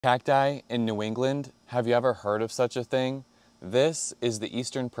Cacti in New England, have you ever heard of such a thing? This is the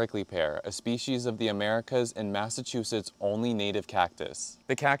Eastern Prickly Pear, a species of the Americas and Massachusetts' only native cactus.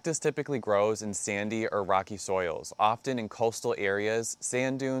 The cactus typically grows in sandy or rocky soils, often in coastal areas,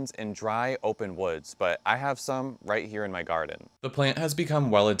 sand dunes, and dry, open woods, but I have some right here in my garden. The plant has become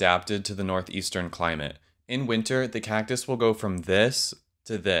well adapted to the northeastern climate. In winter, the cactus will go from this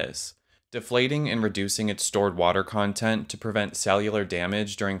to this, deflating and reducing its stored water content to prevent cellular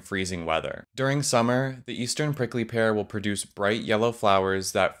damage during freezing weather. During summer, the Eastern Prickly Pear will produce bright yellow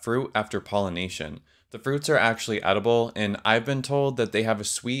flowers that fruit after pollination. The fruits are actually edible, and I've been told that they have a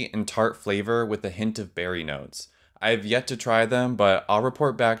sweet and tart flavor with a hint of berry notes. I've yet to try them, but I'll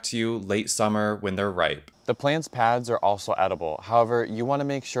report back to you late summer when they're ripe. The plant's pads are also edible. However, you want to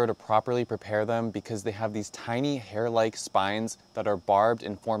make sure to properly prepare them because they have these tiny hair-like spines that are barbed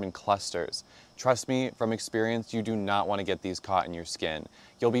and form in clusters. Trust me, from experience, you do not want to get these caught in your skin.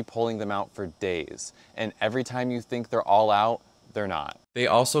 You'll be pulling them out for days, and every time you think they're all out, they're not. They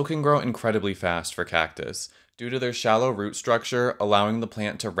also can grow incredibly fast for cactus, due to their shallow root structure allowing the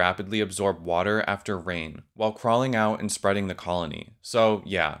plant to rapidly absorb water after rain, while crawling out and spreading the colony. So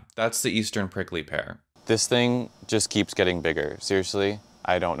yeah, that's the Eastern Prickly Pear. This thing just keeps getting bigger. Seriously,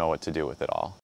 I don't know what to do with it all.